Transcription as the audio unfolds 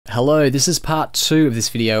Hello, this is part 2 of this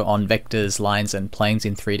video on vectors, lines and planes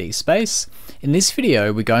in 3D space. In this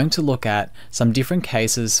video we're going to look at some different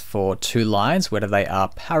cases for two lines, whether they are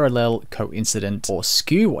parallel, coincident or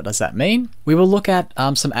skew. What does that mean? We will look at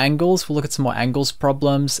some angles, we'll look at some more angles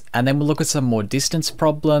problems, and then we'll look at some more distance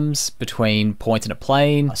problems between point in a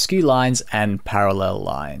plane, skew lines and parallel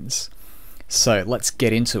lines. So let's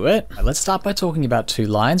get into it. Let's start by talking about two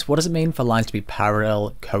lines. What does it mean for lines to be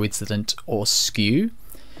parallel, coincident or skew?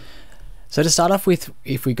 So to start off with,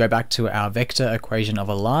 if we go back to our vector equation of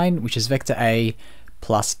a line, which is vector A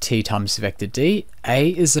plus t times vector d,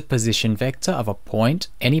 A is the position vector of a point,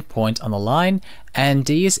 any point on the line, and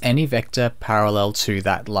d is any vector parallel to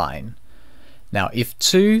that line. Now, if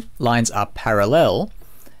two lines are parallel,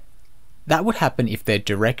 that would happen if their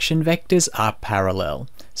direction vectors are parallel.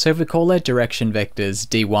 So if we call their direction vectors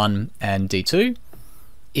d1 and d2,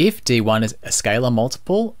 if d1 is a scalar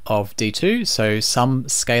multiple of d2, so some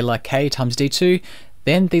scalar k times d2,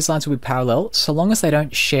 then these lines will be parallel so long as they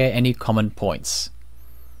don't share any common points.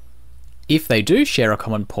 If they do share a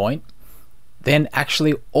common point, then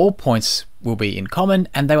actually all points will be in common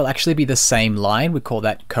and they will actually be the same line. We call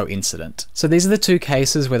that coincident. So these are the two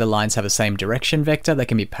cases where the lines have the same direction vector. They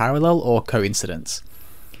can be parallel or coincident.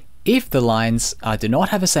 If the lines do not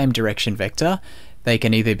have the same direction vector, they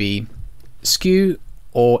can either be skew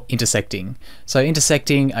or intersecting. So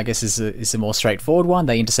intersecting, I guess, is a more straightforward one.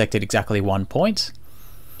 They intersect at exactly one point.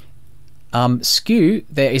 Skew,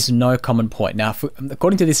 there is no common point. Now,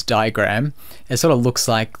 according to this diagram, it sort of looks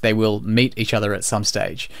like they will meet each other at some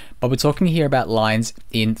stage. But we're talking here about lines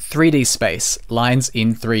in 3D space. Lines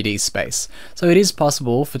in 3D space. So it is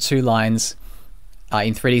possible for two lines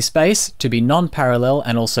in 3D space to be non-parallel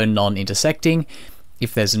and also non-intersecting.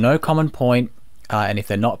 If there's no common point, and if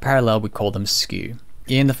they're not parallel, we call them skew.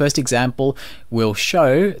 In the first example, we'll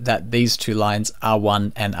show that these two lines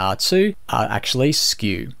R1 and R2 are actually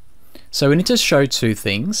skew. So we need to show two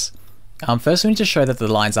things. First, we need to show that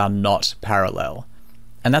the lines are not parallel.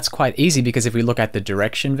 And that's quite easy because if we look at the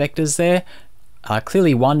direction vectors there,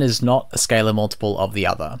 clearly one is not a scalar multiple of the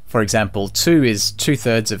other. For example, 2 is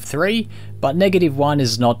 2/3 of 3, but -1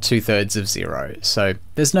 is not 2/3 of 0. So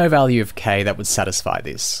there's no value of k that would satisfy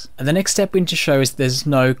this. And the next step we need to show is there's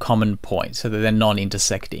no common point, so that they're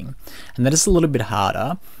non-intersecting. And that is a little bit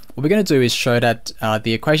harder. What we're going to do is show that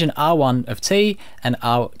the equation R1 of t and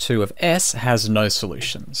R2 of s has no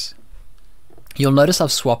solutions. You'll notice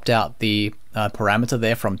I've swapped out the parameter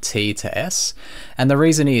there from t to s, and the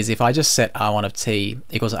reason is if I just set R1 of t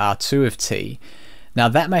equals R2 of t, now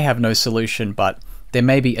that may have no solution, but there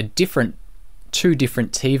may be two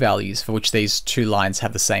different t values for which these two lines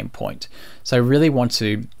have the same point. So I really want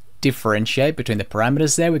to differentiate between the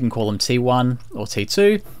parameters there. We can call them t1 or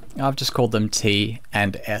t2. I've just called them t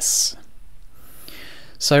and s.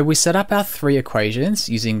 So we set up our three equations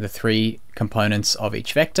using the three components of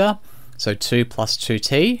each vector. So 2 plus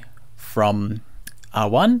 2t from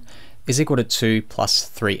R1 is equal to 2 plus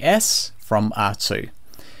 3s from R2.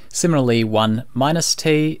 Similarly, 1 minus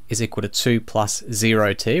t is equal to 2 plus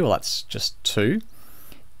 0t, well that's just 2.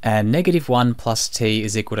 And -1 plus t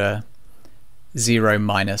is equal to 0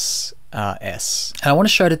 minus s. And I want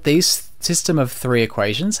to show that this system of three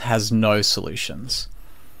equations has no solutions.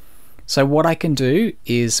 So what I can do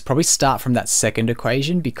is probably start from that second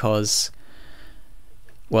equation because,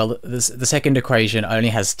 well, the second equation only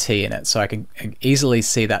has t in it, so I can easily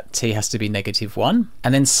see that t has to be -1,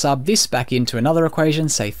 and then sub this back into another equation,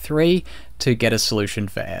 say 3, to get a solution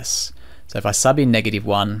for s. So if I sub in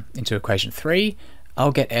 -1 into equation 3,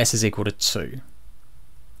 I'll get s is equal to 2.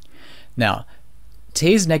 Now,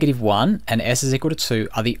 t is -1 and s is equal to 2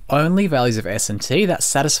 are the only values of s and t that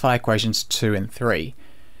satisfy equations 2 and 3.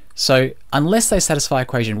 So unless they satisfy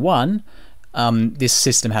equation 1, this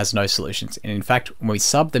system has no solutions. And in fact, when we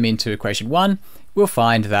sub them into equation 1, we'll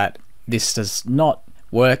find that this does not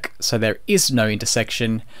work, so there is no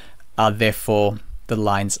intersection, therefore the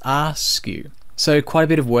lines are skew. So quite a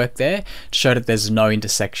bit of work there to show that there's no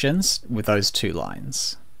intersections with those two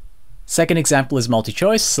lines. Second example is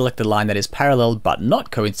multi-choice. Select the line that is parallel but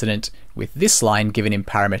not coincident with this line given in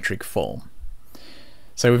parametric form.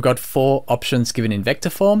 So we've got 4 options given in vector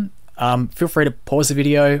form. Feel free to pause the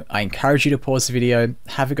video. I encourage you to pause the video,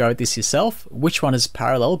 have a go at this yourself. Which one is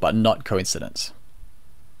parallel but not coincident?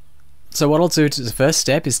 So what I'll do as the first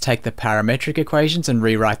step is take the parametric equations and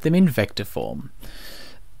rewrite them in vector form.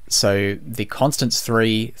 So the constants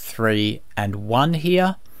 3, 3, and 1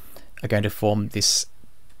 here are going to form this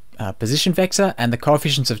position vector, and the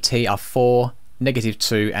coefficients of t are 4,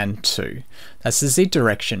 -2, and 2. That's the z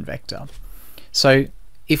direction vector. So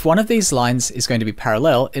if one of these lines is going to be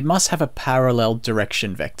parallel, it must have a parallel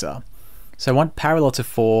direction vector. So I want parallel to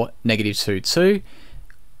 4, negative 2, 2.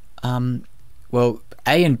 Well,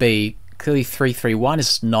 A and B, clearly 3, 3, 1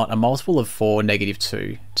 is not a multiple of 4, negative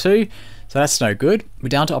 2, 2. So that's no good. We're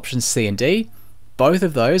down to options C and D. Both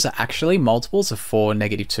of those are actually multiples of 4,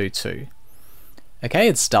 negative 2, 2. Okay,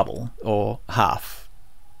 it's double, or half,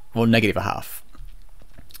 or negative a half.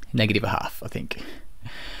 Negative a half, I think.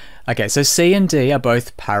 Okay, so C and D are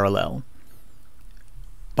both parallel.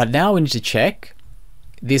 But now we need to check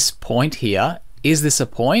this point here. Is this a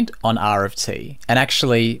point on R of t? And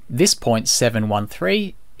actually, this point 7, 1,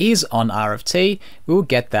 3 is on R of t. We will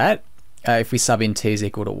get that if we sub in t is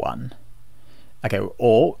equal to 1. Okay,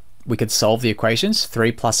 or we could solve the equations.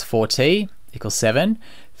 3 plus 4t equals 7.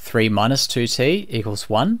 3 minus 2t equals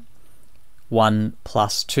 1. 1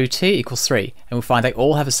 plus 2t equals 3. And we'll find they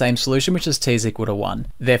all have the same solution, which is t is equal to 1.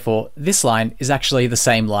 Therefore, this line is actually the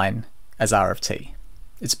same line as R of t.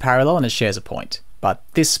 It's parallel and it shares a point. But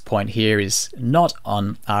this point here is not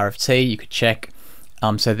on R of t. You could check.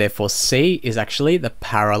 So therefore, C is actually the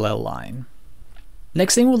parallel line.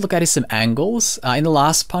 Next thing we'll look at is some angles. In the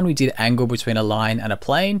last one, we did angle between a line and a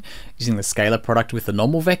plane using the scalar product with the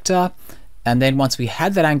normal vector. And then once we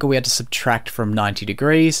had that angle, we had to subtract from 90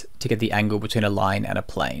 degrees to get the angle between a line and a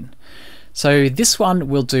plane. So this one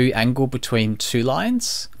we'll do angle between two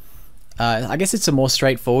lines. I guess it's a more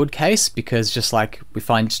straightforward case because just like we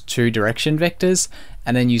find two direction vectors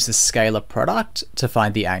and then use the scalar product to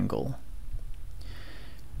find the angle.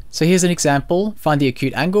 So here's an example. Find the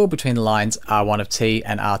acute angle between the lines R1 of t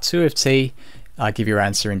and R2 of t. Give your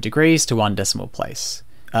answer in degrees to 1 decimal place.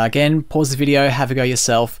 Again, pause the video, have a go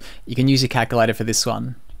yourself. You can use your calculator for this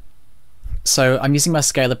one. So I'm using my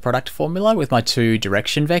scalar product formula with my two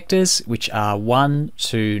direction vectors, which are 1,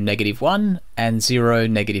 2, negative 1, and 0,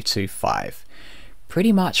 negative 2, 5.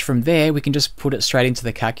 Pretty much from there, we can just put it straight into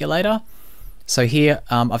the calculator. So here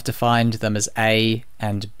I've defined them as A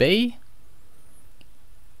and B.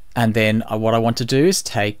 And then what I want to do is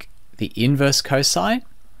take the inverse cosine.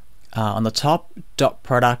 On the top, dot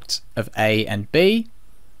product of A and B.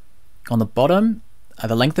 On the bottom,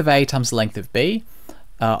 the length of A times the length of B.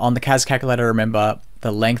 On the CAS calculator, remember,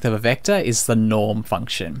 the length of a vector is the norm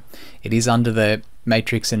function. It is under the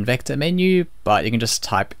matrix and vector menu, but you can just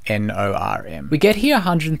type NORM. We get here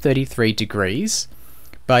 133 degrees,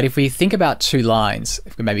 but if we think about two lines,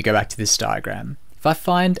 if we maybe go back to this diagram, if I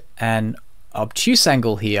find an obtuse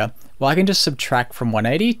angle here, well, I can just subtract from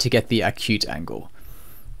 180 to get the acute angle.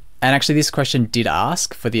 And actually this question did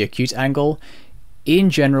ask for the acute angle.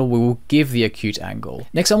 In general, we will give the acute angle.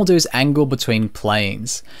 Next one we'll do is angle between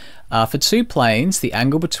planes. For two planes, the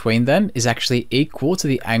angle between them is actually equal to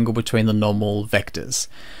the angle between the normal vectors.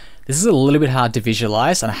 This is a little bit hard to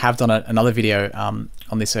visualize, and I have done another video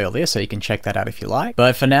on this earlier, so you can check that out if you like.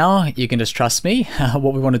 But for now, you can just trust me.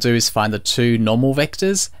 What we want to do is find the two normal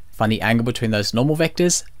vectors, find the angle between those normal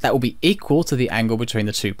vectors. That will be equal to the angle between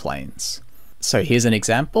the two planes. So here's an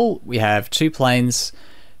example. We have two planes,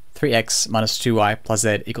 3x minus 2y plus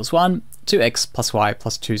z equals 1, 2x plus y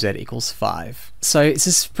plus 2z equals 5. So it's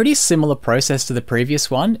this pretty similar process to the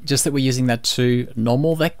previous one, just that we're using that two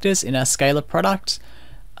normal vectors in our scalar product.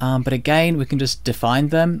 But again, we can just define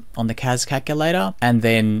them on the CAS calculator and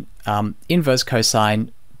then inverse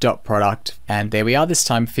cosine dot product. And there we are, this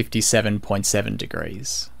time 57.7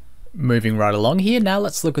 degrees. Moving right along here, now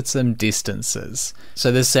let's look at some distances. So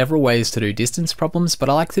there's several ways to do distance problems, but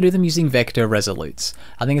I like to do them using vector resolutes.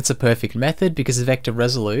 I think it's a perfect method because a vector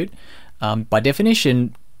resolute, by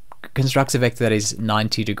definition, constructs a vector that is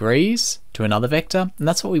 90 degrees to another vector, and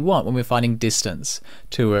that's what we want when we're finding distance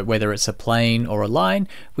to whether it's a plane or a line.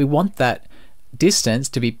 We want that distance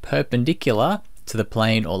to be perpendicular to the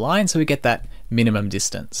plane or line, so we get that minimum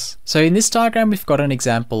distance. So in this diagram, we've got an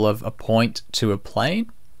example of a point to a plane.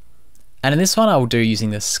 And in this one, I will do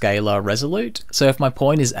using the scalar resolute. So if my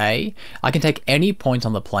point is A, I can take any point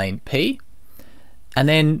on the plane P. And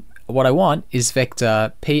then what I want is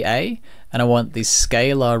vector PA, and I want the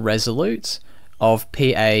scalar resolute of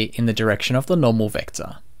PA in the direction of the normal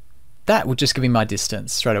vector. That will just give me my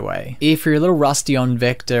distance straight away. If you're a little rusty on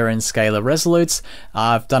vector and scalar resolutes,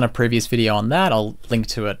 I've done a previous video on that. I'll link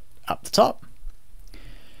to it up the top.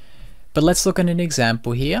 But let's look at an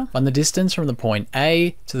example here. Find the distance from the point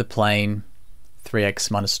A to the plane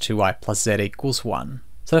 3x minus 2y plus z equals 1.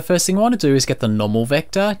 So the first thing I want to do is get the normal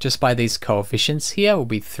vector just by these coefficients here will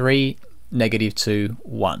be 3, negative 2,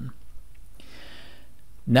 1.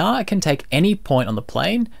 Now I can take any point on the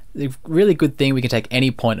plane. The really good thing, we can take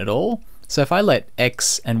any point at all. So if I let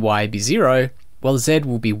x and y be 0, well, z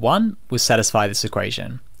will be 1, will satisfy this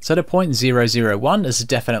equation. So the point 0, 0, 1 is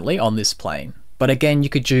definitely on this plane. But again, you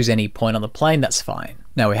could choose any point on the plane, that's fine.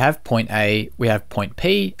 Now we have point A, we have point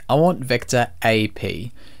P. I want vector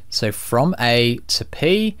AP. So from A to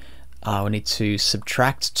P, we need to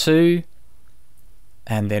subtract 2.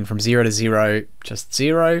 And then from 0 to 0, just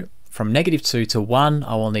 0. From -2 to 1,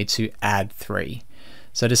 I will need to add 3.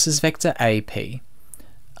 So this is vector AP.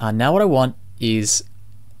 Now what I want is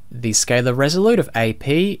the scalar resolute of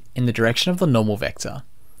AP in the direction of the normal vector.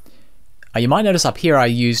 You might notice up here I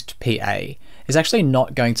used PA. It's actually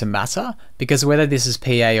not going to matter because whether this is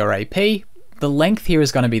PA or AP, the length here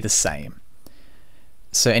is going to be the same.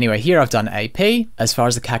 So anyway, here I've done AP. As far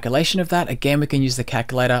as the calculation of that, again, we can use the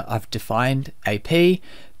calculator. I've defined AP,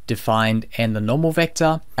 defined n the normal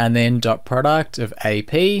vector, and then dot product of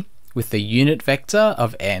AP with the unit vector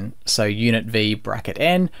of n. So unit v bracket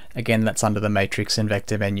n, again, that's under the matrix and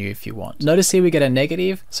vector menu if you want. Notice here we get a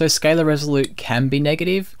negative, so scalar resolute can be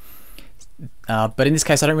negative. But in this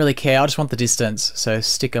case, I don't really care. I just want the distance. So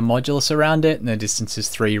stick a modulus around it, and the distance is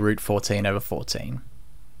 3 root 14 over 14.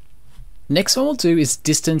 Next one we'll do is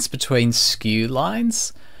distance between skew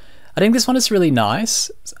lines. I think this one is really nice.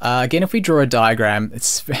 Again, if we draw a diagram,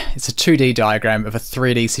 it's a 2D diagram of a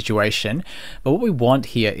 3D situation. But what we want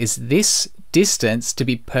here is this distance to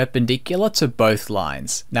be perpendicular to both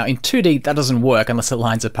lines. Now in 2D, that doesn't work unless the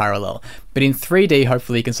lines are parallel. But in 3D,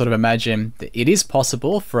 hopefully you can sort of imagine that it is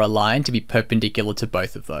possible for a line to be perpendicular to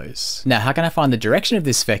both of those. Now, how can I find the direction of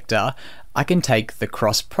this vector? I can take the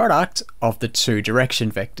cross product of the two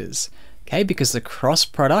direction vectors. Okay, because the cross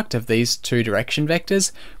product of these two direction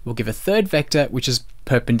vectors will give a third vector which is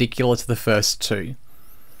perpendicular to the first two.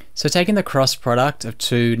 So taking the cross product of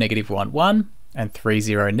 2, -1, 1 and 3,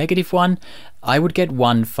 0, -1, I would get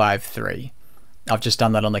 1, 5, 3. I've just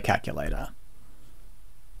done that on the calculator.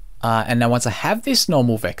 And now once I have this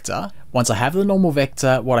normal vector, once I have the normal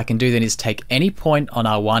vector, what I can do then is take any point on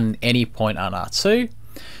R1, any point on R2.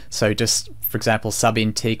 So just, for example, sub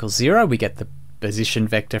in t equals 0, we get the position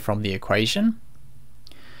vector from the equation.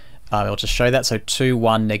 I'll just show that. So 2,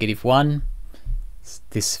 1, -1,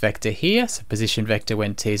 this vector here, so position vector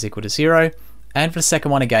when t is equal to 0. And for the second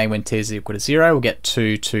one again, when t is equal to 0, we'll get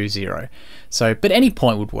 2, 2, 0. So, but any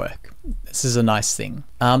point would work. This is a nice thing.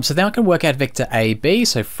 So now I can work out vector AB.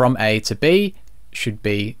 So from A to B should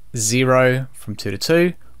be 0 from 2 to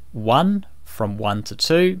 2, 1 from 1 to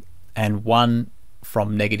 2, and 1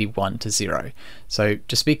 from -1 to 0. So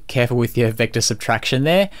just be careful with your vector subtraction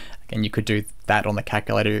there. Again, you could do that on the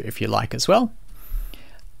calculator if you like as well.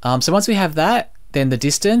 So once we have that, then the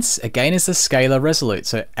distance again is the scalar resolute.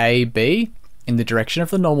 So AB in the direction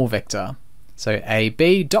of the normal vector. So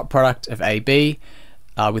AB dot product of AB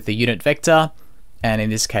with the unit vector, and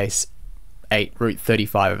in this case 8 root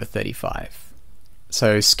 35 over 35.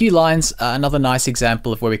 So skew lines are another nice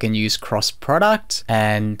example of where we can use cross product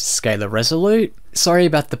and scalar resolute. Sorry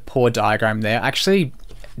about the poor diagram there. I actually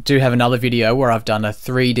do have another video where I've done a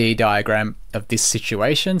 3D diagram of this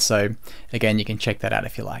situation. So again, you can check that out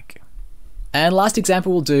if you like. And last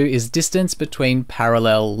example we'll do is distance between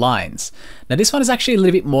parallel lines. Now this one is actually a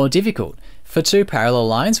little bit more difficult. For two parallel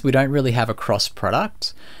lines, we don't really have a cross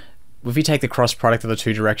product. If we take the cross product of the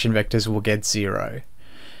two direction vectors, we'll get 0.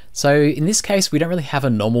 So in this case, we don't really have a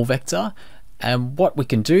normal vector. And what we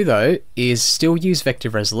can do though is still use vector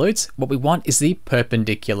resolutes. What we want is the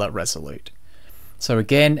perpendicular resolute. So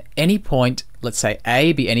again, any point, let's say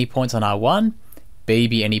A be any points on R1, B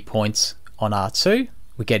be any points on R2.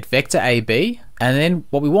 We get vector AB, and then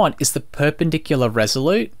what we want is the perpendicular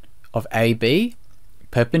resolute of AB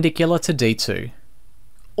perpendicular to D2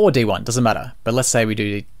 or D1, doesn't matter, but let's say we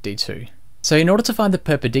do D2. So in order to find the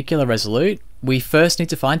perpendicular resolute, we first need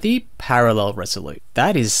to find the parallel resolute.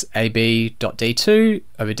 That is AB.D2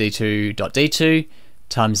 over D2.D2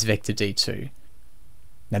 times vector D2.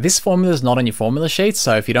 Now this formula is not on your formula sheet,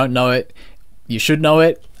 so if you don't know it, you should know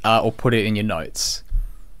it or put it in your notes.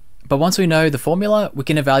 But once we know the formula, we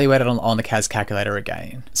can evaluate it on the CAS calculator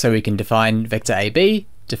again. So we can define vector AB,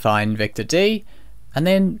 define vector D, and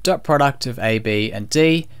then dot product of AB and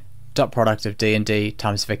D, dot product of D and D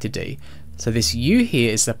times vector D. So this U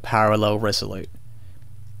here is the parallel resolute.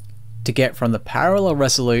 To get from the parallel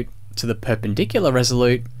resolute to the perpendicular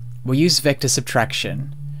resolute, we'll use vector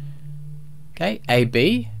subtraction. Okay,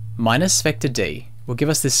 AB minus vector D will give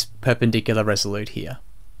us this perpendicular resolute here.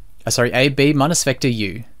 AB minus vector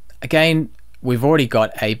U. Again, we've already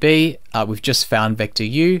got AB, we've just found vector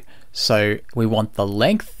U, so we want the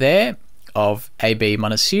length there of AB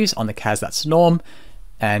minus U on the CAS, that's norm,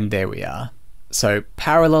 and there we are. So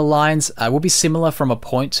parallel lines will be similar from a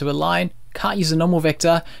point to a line. Can't use a normal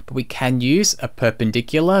vector, but we can use a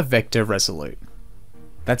perpendicular vector resolute.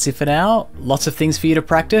 That's it for now. Lots of things for you to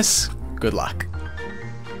practice. Good luck.